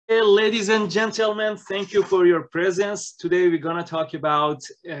Okay, ladies and gentlemen, thank you for your presence. Today we're going to talk about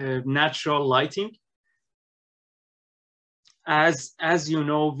natural lighting. As you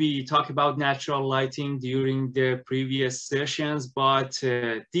know, we talked about natural lighting during the previous sessions, but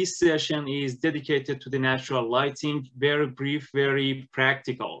this session is dedicated to the natural lighting, very brief, very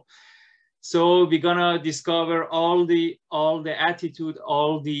practical. So we're going to discover all the attitude,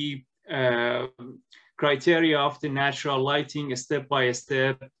 all the criteria of the natural lighting step by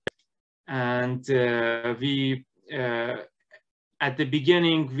step. And at the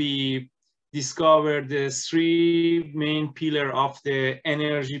beginning, we discovered the three main pillars of the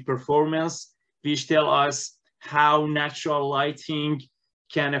energy performance, which tell us how natural lighting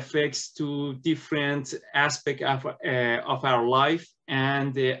can affect to different aspects of our life.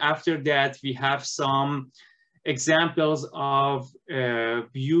 And after that, we have some examples of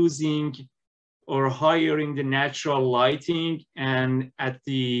using or hiring the natural lighting. And at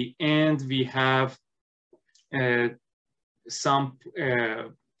the end, we have some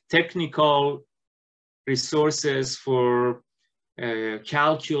technical resources for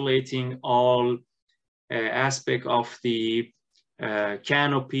calculating all aspects of the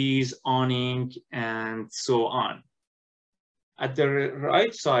canopies, awning, and so on. At the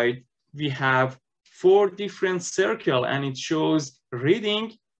right side, we have 4 different circles, and it shows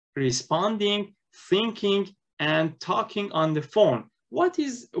reading, responding, thinking, and talking on the phone.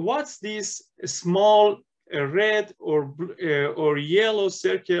 What's these small red or yellow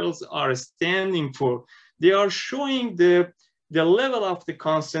circles are standing for? They are showing the level of the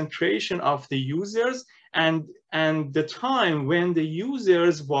concentration of the users and the time when the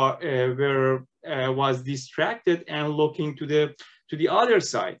users was distracted and looking to the other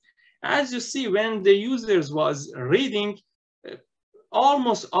side. As you see, when the users was reading,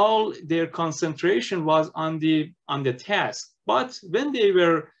 almost all their concentration was on the task. But when they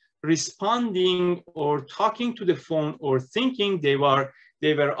were responding or talking to the phone or thinking, they were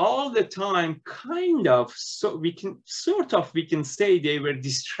all the time kind of, so we can say they were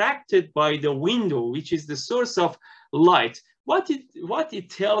distracted by the window, which is the source of light. What it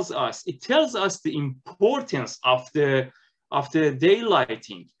tells us? It tells us the importance of the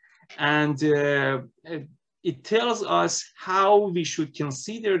daylighting, and it tells us how we should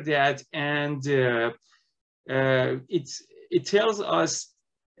consider that, and it tells us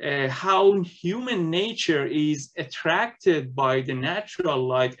how human nature is attracted by the natural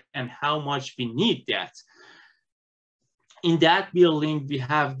light and how much we need that. In that building, we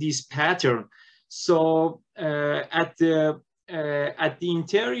have this pattern. So at the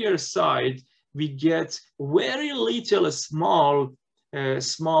interior side, we get very little small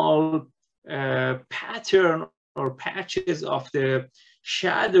pattern or patches of the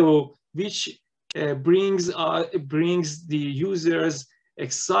shadow, which brings the users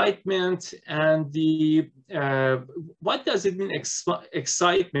excitement. And the what does it mean,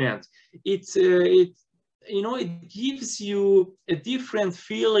 excitement? It gives you a different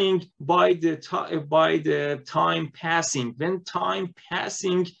feeling by the time passing. When time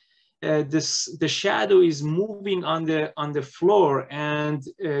passing, the shadow is moving on the floor, and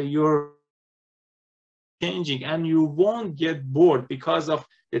you're changing, and you won't get bored because of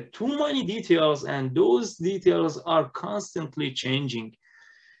the too many details, and those details are constantly changing.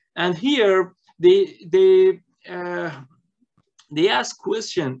 And here they ask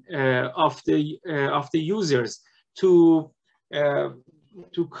question of the users to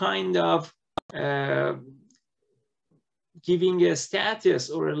kind of giving a status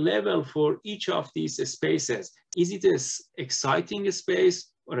or a level for each of these spaces. Is it an exciting space,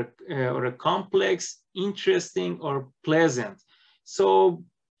 or a complex, interesting, or pleasant? So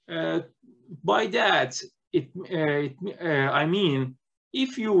by that, I mean,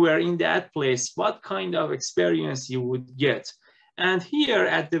 if you were in that place, what kind of experience you would get? And here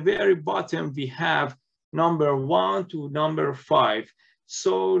at the very bottom, we have number 1 to number 5.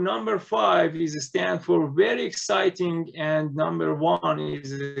 So number 5 is stand for very exciting, and number 1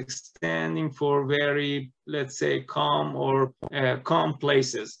 is standing for very, let's say, calm or calm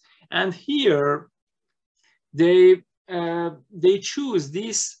places. And here they choose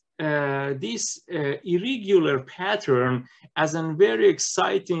this irregular pattern as a very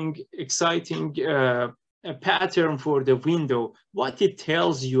exciting pattern for the window. What it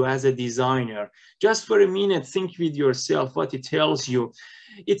tells you as a designer? Just for a minute, think with yourself what it tells you.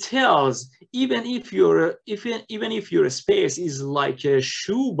 It tells, even if your space is like a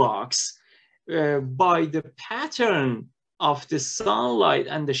shoebox, by the pattern of the sunlight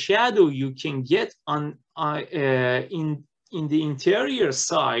and the shadow you can get on in the interior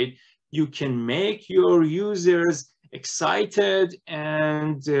side, you can make your users excited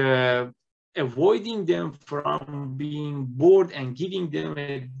and avoiding them from being bored and giving them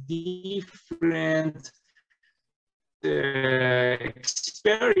a different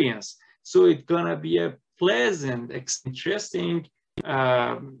experience. So it's gonna be a pleasant, interesting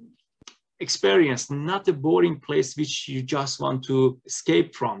experience, not a boring place which you just want to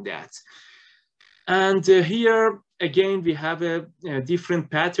escape from that. And here again we have a different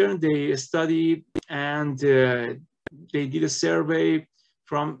pattern. They study and they did a survey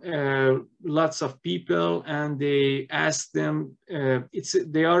from lots of people, and they asked them.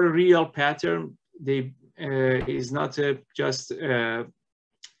 They are a real pattern. They is not just an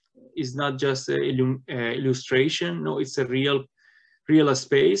illustration. No, it's a real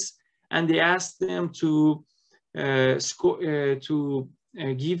space. And they asked them to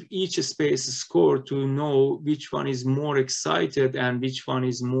give each space a score to know which one is more excited and which one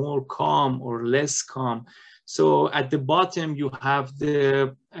is more calm or less calm. So at the bottom you have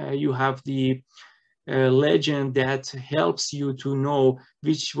the legend that helps you to know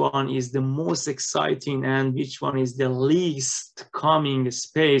which one is the most exciting and which one is the least calming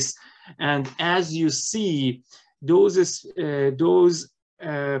space. And as you see, those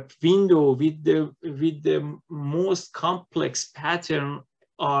window with the most complex pattern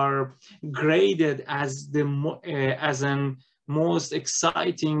are graded as an most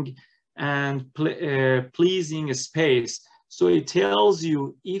exciting and pleasing space. So it tells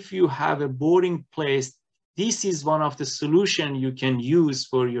you, if you have a boring place, this is one of the solutions you can use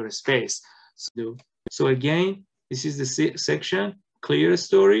for your space. So again, this is the section, clear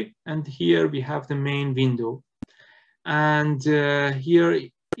story, and here we have the main window. And here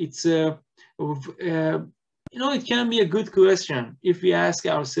it's it can be a good question if we ask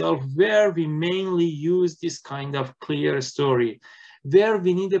ourselves where we mainly use this kind of clear story, where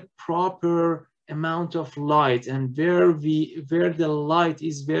we need a proper amount of light, and where the light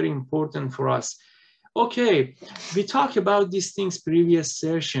is very important for us. Okay, we talked about these things previous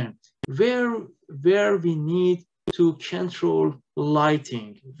session, where we need to control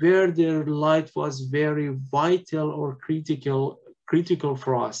lighting, where the light was very vital or critical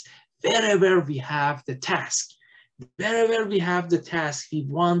for us. Wherever we have the task, we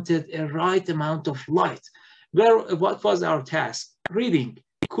wanted a right amount of light. What was our task? Reading,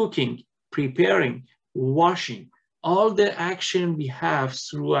 cooking, preparing, washing, all the action we have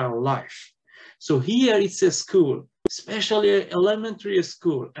through our life. So here it's a school, especially an elementary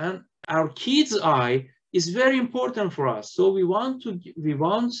school, and our kids' eye is very important for us. So we want to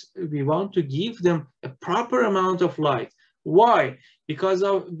give them a proper amount of light. Why? Because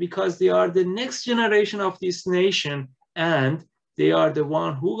they are the next generation of this nation, and they are the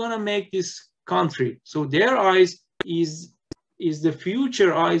one who gonna make this country. So their eyes is the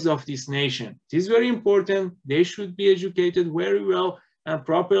future eyes of this nation. It is very important. They should be educated very well and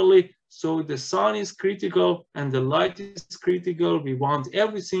properly. So the sun is critical and the light is critical. We want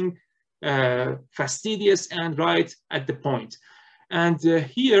everything fastidious and right at the point. And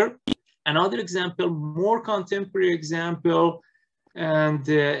here, another example, more contemporary example, and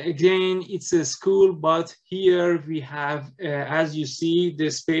again, it's a school, but here we have, as you see, the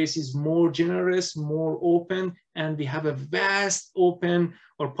space is more generous, more open, and we have a vast open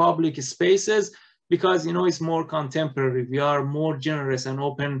or public spaces because, it's more contemporary. We are more generous and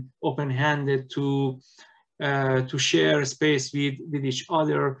open-handed to share space with each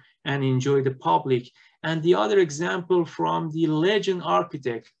other and enjoy the public. And the other example from the legend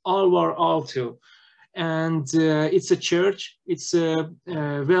architect, Alvar Aalto, and it's a church. It's a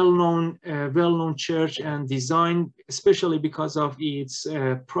well-known church and design, especially because of its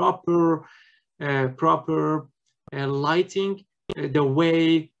proper lighting, the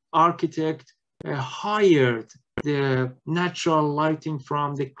way architect hired the natural lighting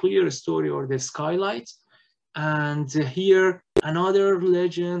from the clear story or the skylight. And here another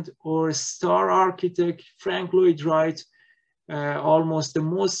legend or star architect, Frank Lloyd Wright, almost the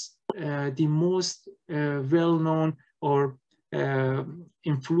most well-known or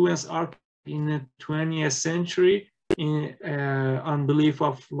influenced architect in the 20th century, on belief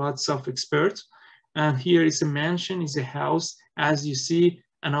of lots of experts. And here is a mansion, is a house. As you see,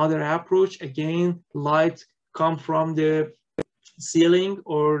 another approach, again, light come from the ceiling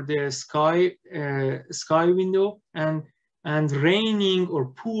or the sky window and raining or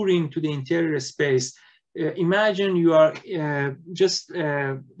pouring to the interior space. Imagine you are just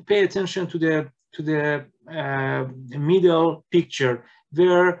pay attention to the middle picture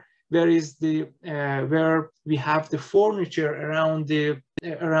where is the where we have the furniture around the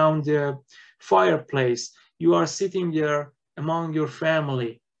fireplace. You are sitting there among your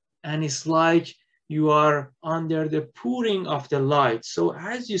family, and it's like you are under the pouring of the light. So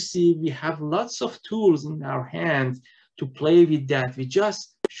as you see, we have lots of tools in our hand to play with that. We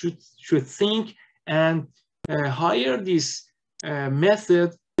just should think and hire this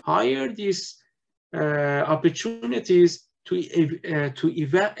method, hire these opportunities to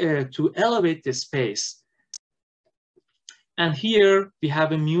elevate the space. And here we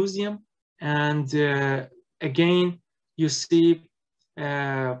have a museum, and again you see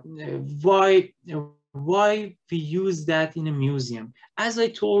why we use that in a museum. As I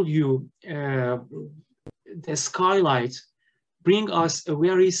told you, the skylight bring us a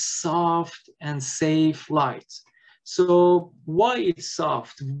very soft and safe light. So why it's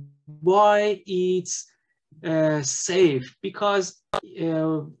soft? Why it's safe? Because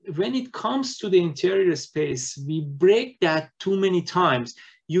when it comes to the interior space, we break that too many times.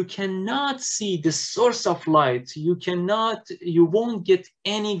 You cannot see the source of light. You won't get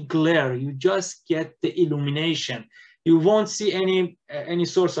any glare. You just get the illumination. You won't see any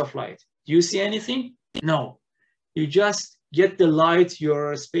source of light. Do you see anything? No. You just get the light.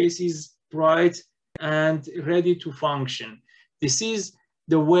 Your space is bright and ready to function. This is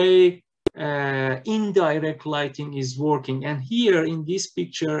the way indirect lighting is working. And here in this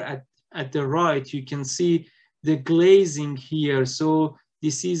picture at the right, you can see the glazing here. So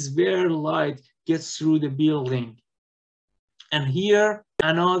this is where light gets through the building. And here,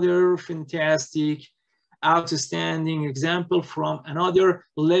 another fantastic, outstanding example from another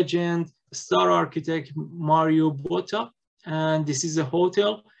legend, star architect Mario Botta. And this is a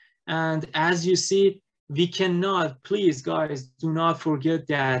hotel. And as you see, we cannot, please guys, do not forget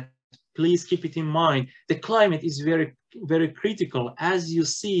that. Please keep it in mind. The climate is very, very critical. As you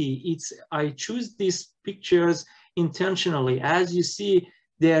see, I choose these pictures intentionally. As you see,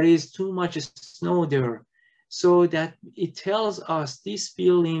 there is too much snow there. So that it tells us this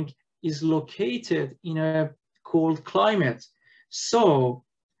building is located in a cold climate. So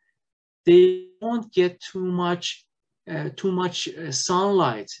they won't get too much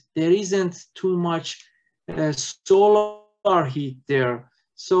sunlight. There isn't too much solar heat there.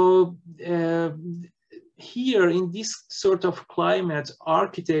 So here in this sort of climate,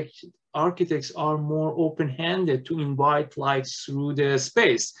 architects are more open-handed to invite light through the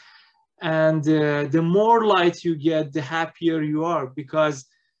space. And the more light you get, the happier you are, because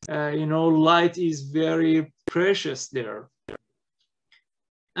light is very precious there.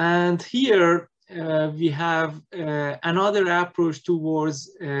 And here we have another approach towards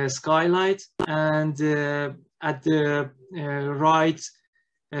skylight, and at the right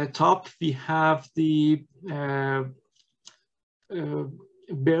top we have the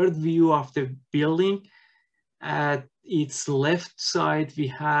bird view of the building. At its left side we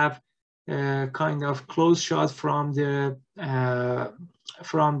have kind of close shot from the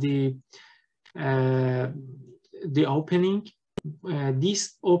opening.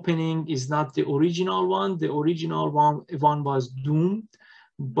 This opening is not the original one. The original one was doomed,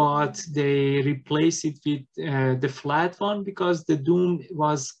 but they replaced it with the flat one because the doom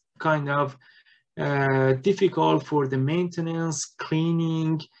was kind of difficult for the maintenance,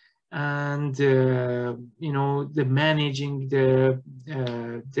 cleaning, and the managing the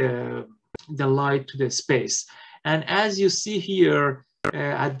light to the space. And as you see here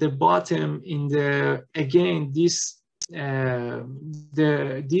at the bottom,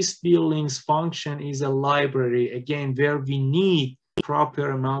 this building's function is a library, again, where we need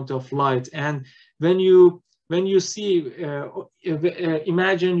proper amount of light. And when you see,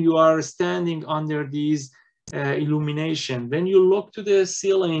 imagine you are standing under these illumination. When you look to the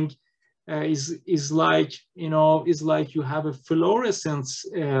ceiling, is like you have a fluorescence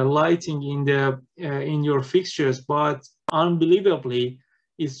lighting in your fixtures, but unbelievably,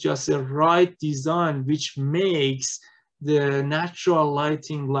 it's just a right design which makes the natural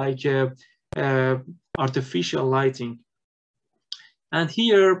lighting like artificial lighting. And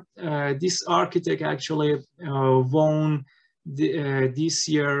here, this architect actually won this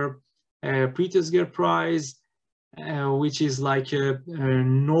year Pritzker Prize, which is like a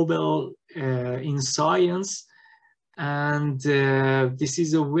Nobel in science. And this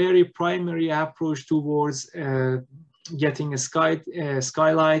is a very primary approach towards getting a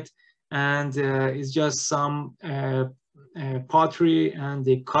skylight, and it's just some pottery, and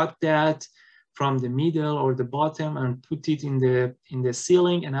they cut that from the middle or the bottom and put it in the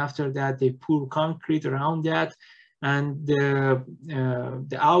ceiling, and after that they pour concrete around that, and the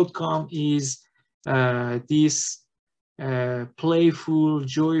outcome is this playful,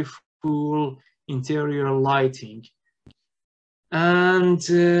 joyful interior lighting. And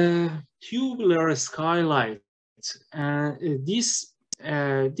tubular skylight. This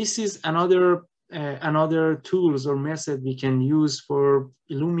is another another tools or method we can use for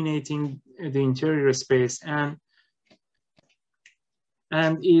illuminating the interior space, and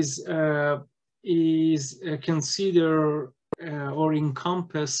is consider or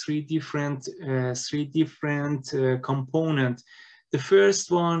encompass three different components. The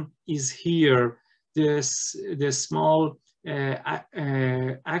first one is here, the small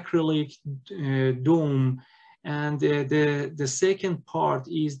acrylic dome, and the second part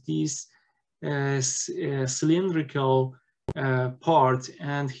is this cylindrical part,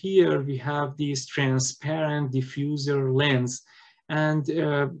 and here we have this transparent diffuser lens. And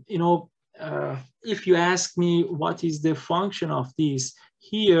if you ask me what is the function of this,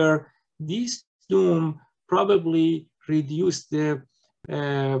 here this dome probably reduce the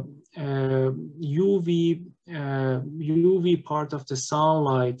UV part of the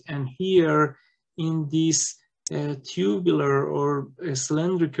sunlight, and here in this tubular or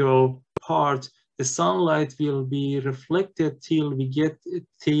cylindrical part, the sunlight will be reflected till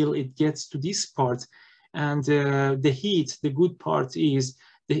it gets to this part. And the heat, the good part is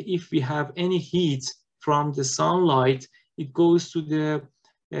that if we have any heat from the sunlight, it goes to the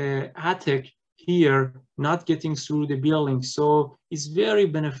attic here, not getting through the building. So it's very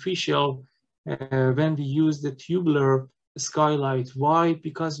beneficial when we use the tubular skylight. Why?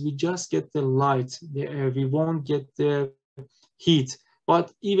 Because we just get the light, we won't get the heat.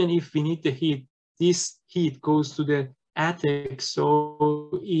 But even if we need the heat, this heat goes to the attic.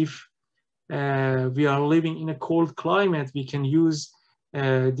 So if we are living in a cold climate, we can use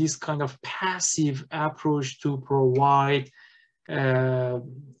this kind of passive approach to provide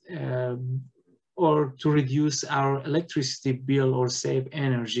or to reduce our electricity bill or save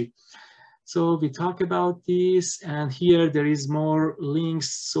energy. So we talk about this, and here there is more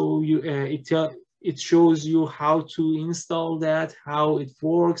links. So it shows you how to install that, how it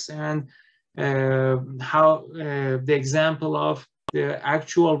works, and how the example of the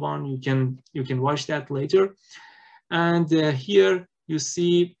actual one, you can watch that later. And here you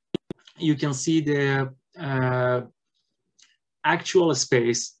can see the actual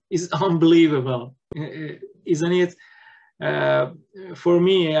space is unbelievable, isn't it? For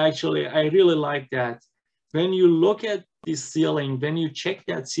me, actually, I really like that. When you look at this ceiling, when you check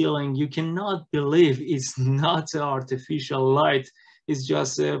that ceiling, you cannot believe it's not artificial light. It's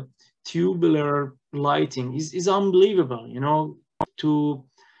just a tubular lighting. It's unbelievable, to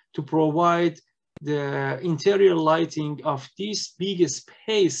provide the interior lighting of this big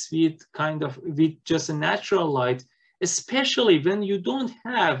space with just a natural light, especially when you don't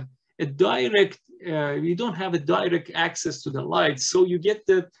have a direct access to the light. So you get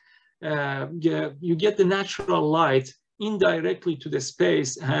the natural light indirectly to the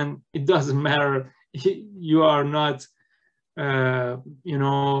space, and it doesn't matter. You are not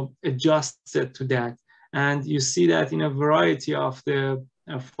adjusted to that. And you see that in a variety of the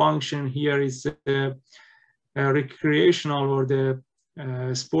function. Here is the recreational or the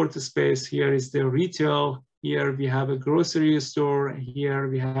sport space. Here is the retail. Here we have a grocery store. Here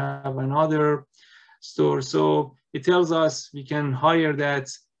we have another store. So it tells us we can hire that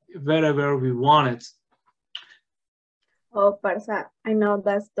wherever we want it. Oh, Parsa, I know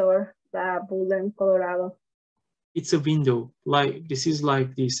that store, the Boulder, Colorado. It's a window, like this is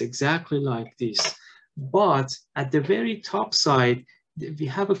like this, exactly like this. But at the very top side, we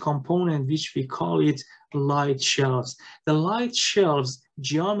have a component which we call it light shelves. The light shelves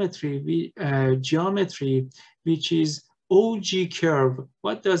geometry, which is OG curve.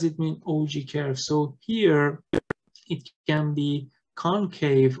 What does it mean, OG curve? So here it can be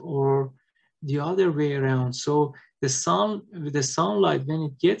concave or the other way around. So the sunlight, when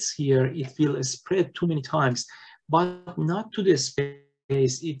it gets here, it will spread too many times, but not to the space.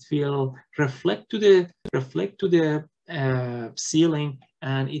 It will reflect to the ceiling,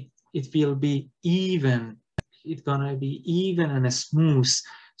 and it will be even. It's gonna be even and smooth.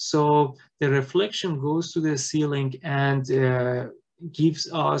 So the reflection goes to the ceiling and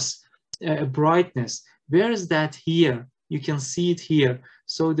gives us brightness. Where is that? Here. You can see it here.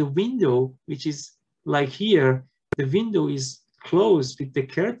 So the window, which is like here, the window is closed with the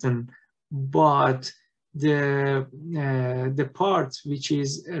curtain, but the part which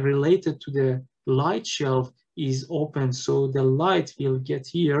is related to the light shelf is open. So the light will get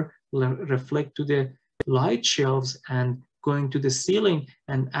here, reflect to the light shelves and going to the ceiling.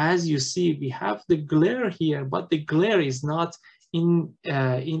 And as you see, we have the glare here, but the glare is not in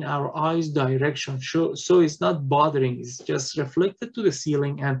our eyes direction. So it's not bothering. It's just reflected to the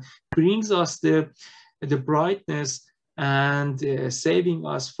ceiling and brings us the brightness and saving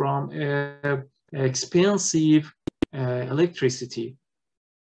us from expensive electricity.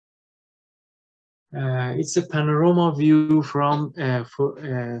 It's a panorama view from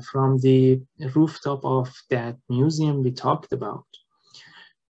the rooftop of that museum we talked about.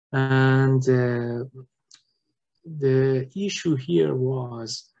 And the issue here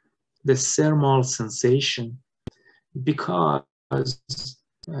was the thermal sensation, because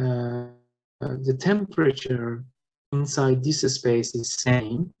the temperature inside this space is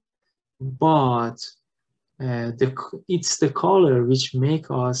same, but it's the color which make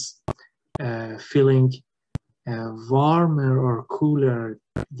us feeling warmer or cooler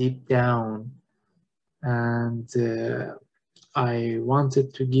deep down. And I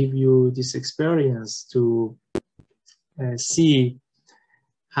wanted to give you this experience to see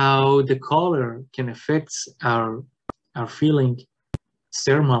how the color can affect our feeling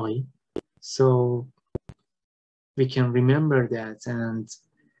thermally, so we can remember that and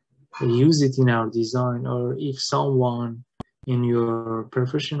use it in our design. Or if someone in your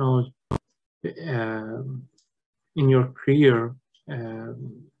professional in your career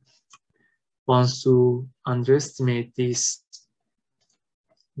wants to underestimate this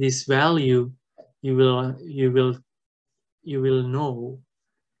value, you will know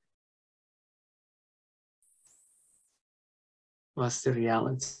what's the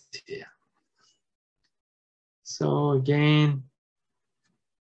reality. So again,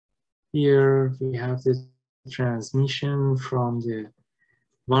 here we have the transmission from the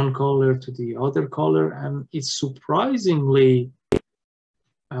one color to the other color, and it's surprisingly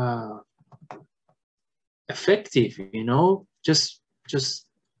effective, you know. Just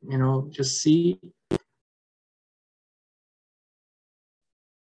you know, just see.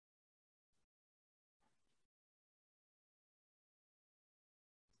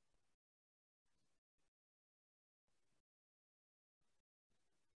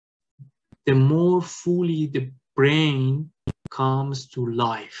 The more fully the brain comes to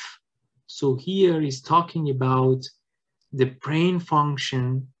life. So here is talking about the brain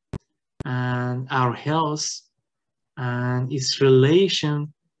function and our health and its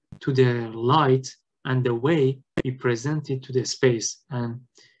relation to the light and the way we present it to the space. And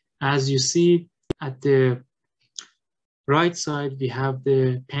as you see at the right side, we have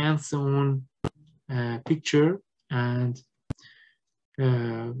the Pantheon picture, and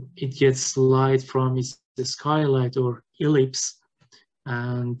it gets light from its skylight or ellipse,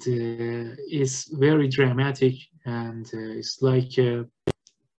 and it's very dramatic, and it's like a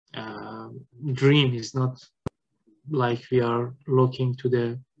dream. It's not like we are looking to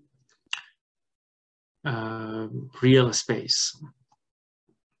the real space.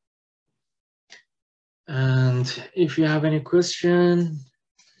 And if you have any question,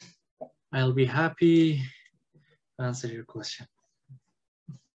 I'll be happy to answer your question.